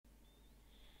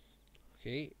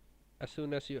Okay, as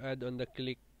soon as you add on the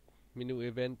click menu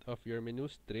event of your menu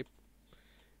strip,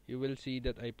 you will see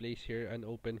that I place here an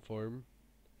open form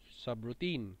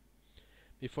subroutine.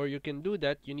 Before you can do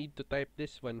that, you need to type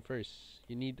this one first.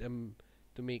 You need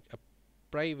to make a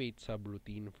private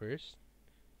subroutine first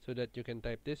so that you can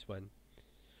type this one.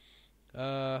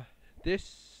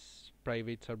 This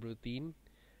private subroutine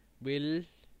will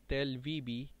tell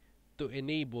VB to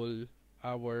enable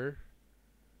our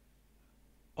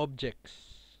objects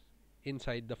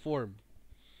inside the form.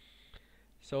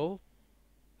 So,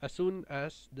 as soon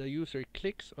as the user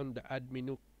clicks on the add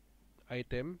menu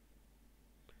item,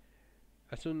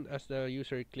 the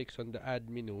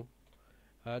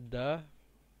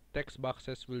text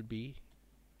boxes will be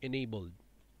enabled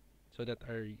so that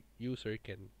our user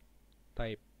can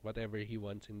type whatever he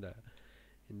wants in the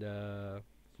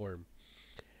form.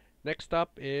 Next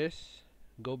step is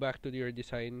go back to your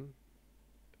design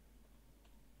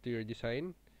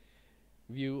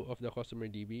view of the customer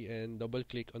DB and double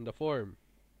click on the form.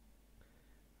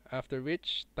 After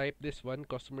which, type this one,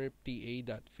 customer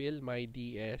ta.fill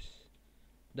myds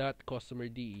dot customer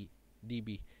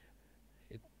db.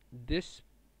 This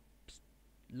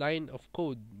line of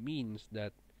code means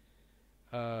that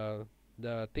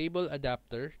the table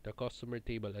adapter, the customer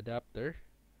table adapter,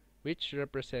 which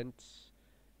represents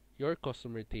your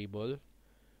customer table,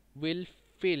 will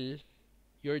fill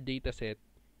your dataset,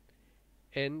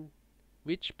 and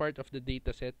which part of the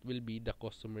dataset will be the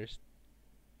customer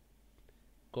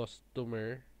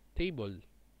table.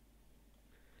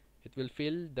 It will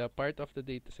fill the part of the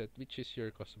dataset which is your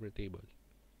customer table.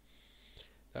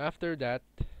 After that,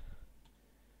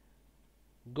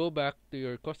 go back to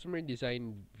your customer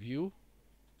design view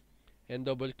and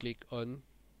double click on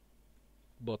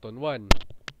button 1,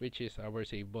 which is our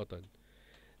save button.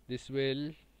 This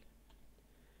will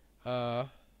by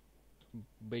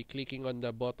clicking on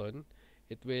the button,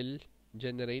 it will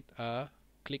generate a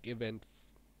click event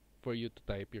for you to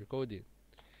type your code in.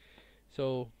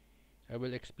 So I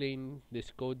will explain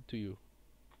this code to you,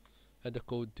 the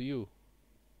code to you.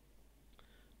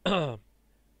 You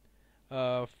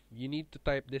need to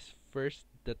type this first,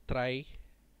 the try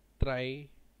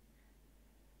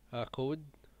code,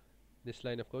 this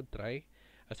line of code, try.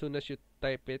 As soon as you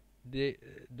type it, the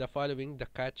following, the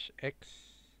catch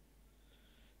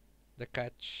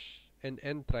and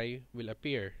end try will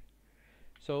appear.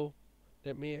 So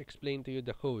let me explain to you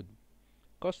the code.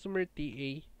 Customer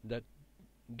TA that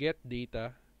get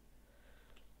data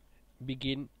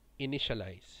begin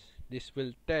initialize. This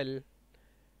will tell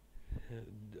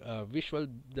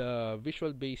the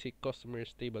visual basic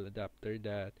customers table adapter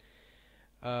that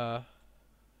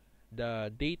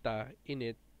the data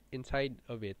inside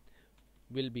of it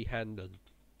will be handled.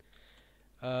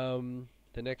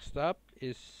 The next step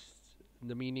is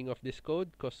the meaning of this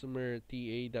code. Customer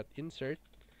TA.insert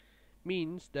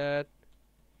means that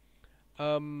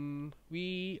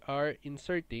we are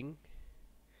inserting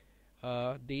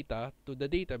data to the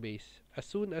database. As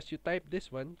soon as you type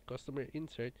this one, customer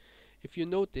insert, if you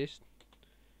notice,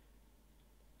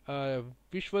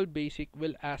 Visual Basic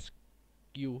will ask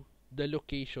you the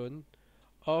location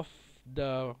of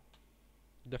the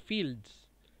fields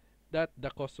that the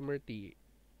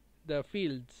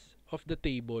fields of the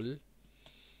table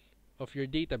of your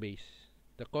database,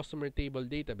 the customer table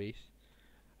database,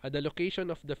 the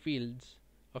location of the fields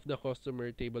of the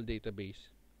customer table database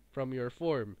from your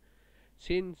form.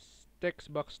 Since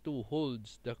text box 2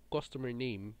 holds the customer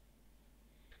name,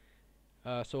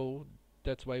 so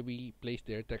that's why we place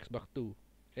there text box 2.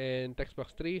 And text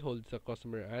box 3 holds the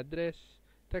customer address.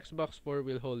 Text box 4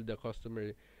 will hold the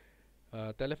customer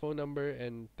telephone number,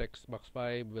 and text box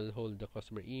 5 will hold the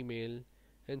customer email,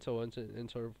 and so on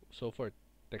and so forth.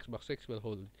 Text box 6 will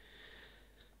hold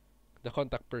the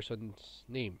contact person's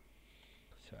name.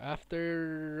 So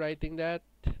after writing that,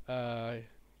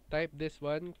 type this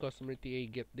one, customer TA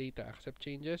get data accept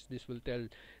changes. This will tell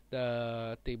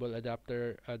the table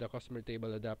adapter, the customer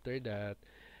table adapter, that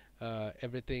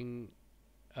everything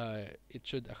it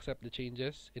should accept the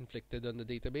changes inflicted on the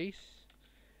database.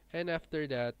 And after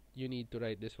that, you need to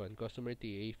write this one, customer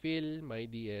TA fill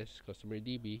myds customer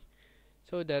DB,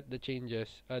 so that the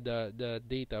changes, the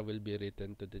data will be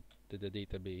written to the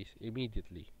database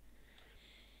immediately.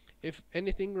 If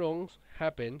anything wrong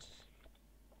happens,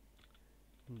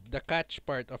 the catch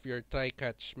part of your try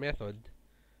catch method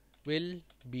will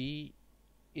be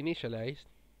initialized,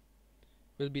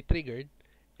 will be triggered,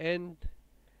 and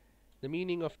the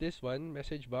meaning of this one,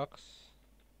 message box,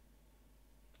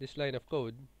 this line of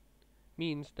code,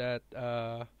 means that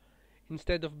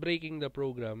instead of breaking the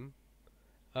program,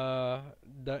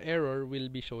 the error will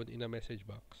be shown in a message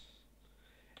box.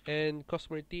 And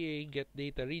customer TA get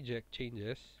data reject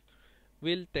changes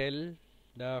will tell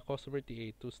the customer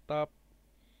TA to stop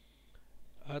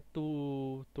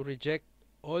to reject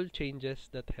all changes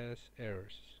that has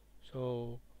errors.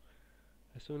 So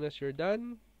as soon as you're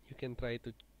done, you can try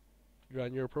to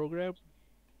run your program.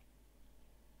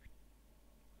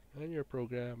 Run your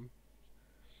program.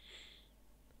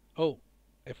 Oh,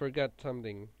 I forgot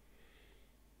something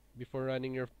before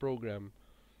running your program.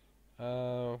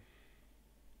 Uh,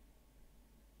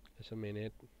 just a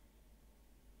minute.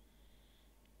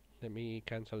 Let me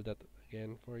cancel that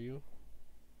again for you.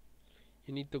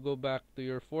 You need to go back to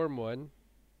your Form 1,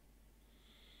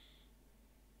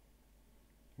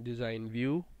 Design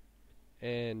View,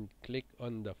 and click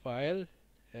on the file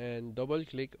and double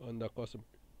click on the customer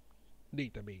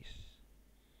database.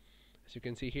 As you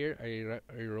can see here,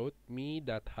 I wrote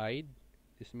me.hide.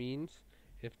 This means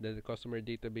if the customer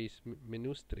database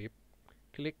menu strip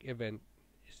click event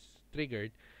is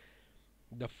triggered,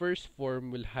 the first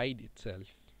form will hide itself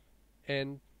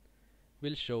and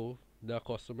will show the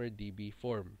customer DB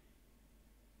form.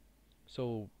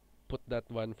 So put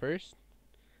that one first,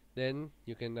 then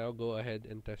you can now go ahead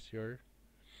and test your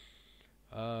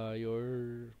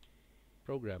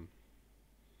program.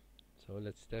 So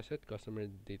let's test it. Customer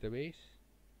database.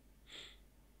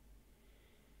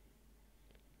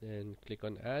 Then click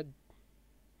on add.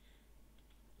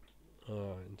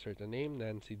 Insert a name,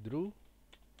 Nancy Drew.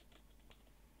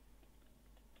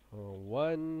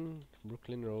 1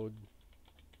 Brooklyn Road.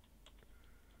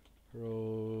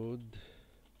 No,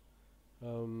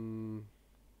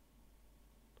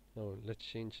 let's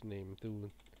change name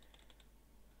to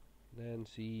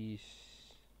Nancy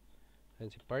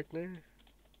Partner.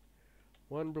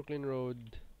 1 Brooklyn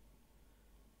Road.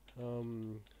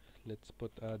 Let's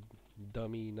put a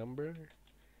dummy number.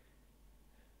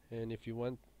 And if you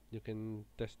want, you can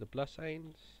test the plus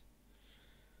signs.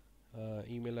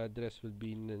 Email address will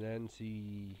be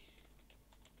Nancy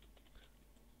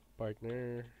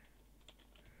Partner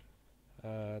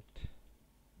at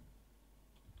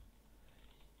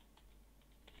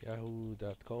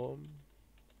yahoo.com,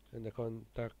 and the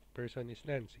contact person is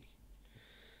Nancy.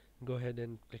 Go ahead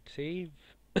and click save.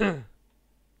 There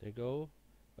you go.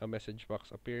 A message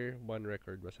box appear. 1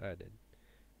 record was added.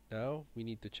 Now we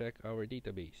need to check our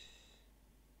database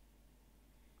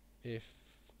if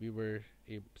we were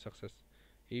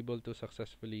able to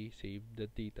successfully save the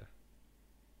data.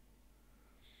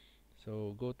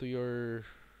 So go to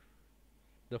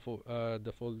the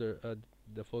folder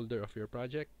of your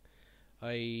project.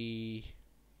 I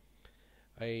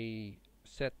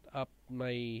set up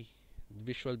my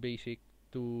Visual Basic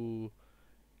to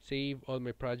save all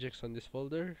my projects on this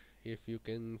folder. If you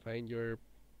can find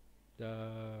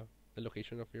the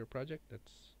location of your project,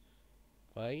 that's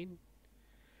fine.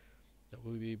 That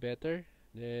will be better.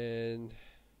 Then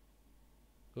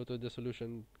go to the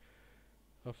solution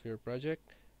of your project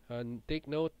and take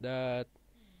note that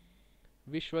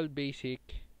Visual Basic,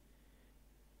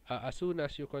 as soon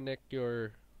as you connect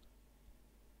your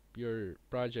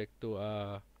project to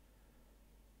a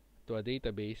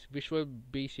database, Visual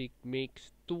Basic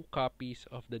makes 2 copies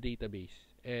of the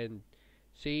database and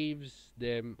saves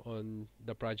them on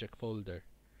the project folder,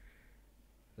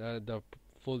 the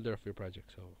folder of your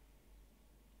project. So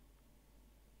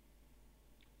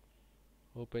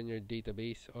open your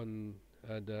database on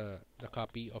the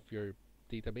copy of your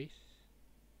database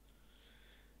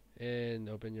and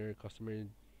open your customer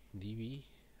DB.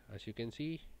 As you can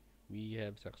see, we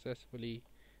have successfully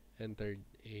entered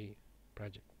a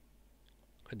project,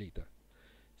 data.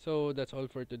 So that's all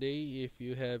for today. If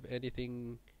you have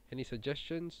any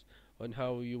suggestions on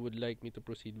how you would like me to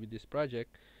proceed with this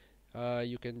project,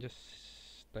 you can just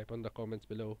type on the comments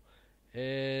below.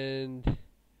 And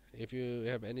if you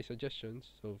have any suggestions,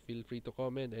 so feel free to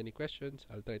comment any questions.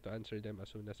 I'll try to answer them as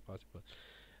soon as possible.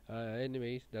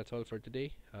 Anyways, that's all for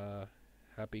today.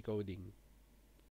 Happy coding.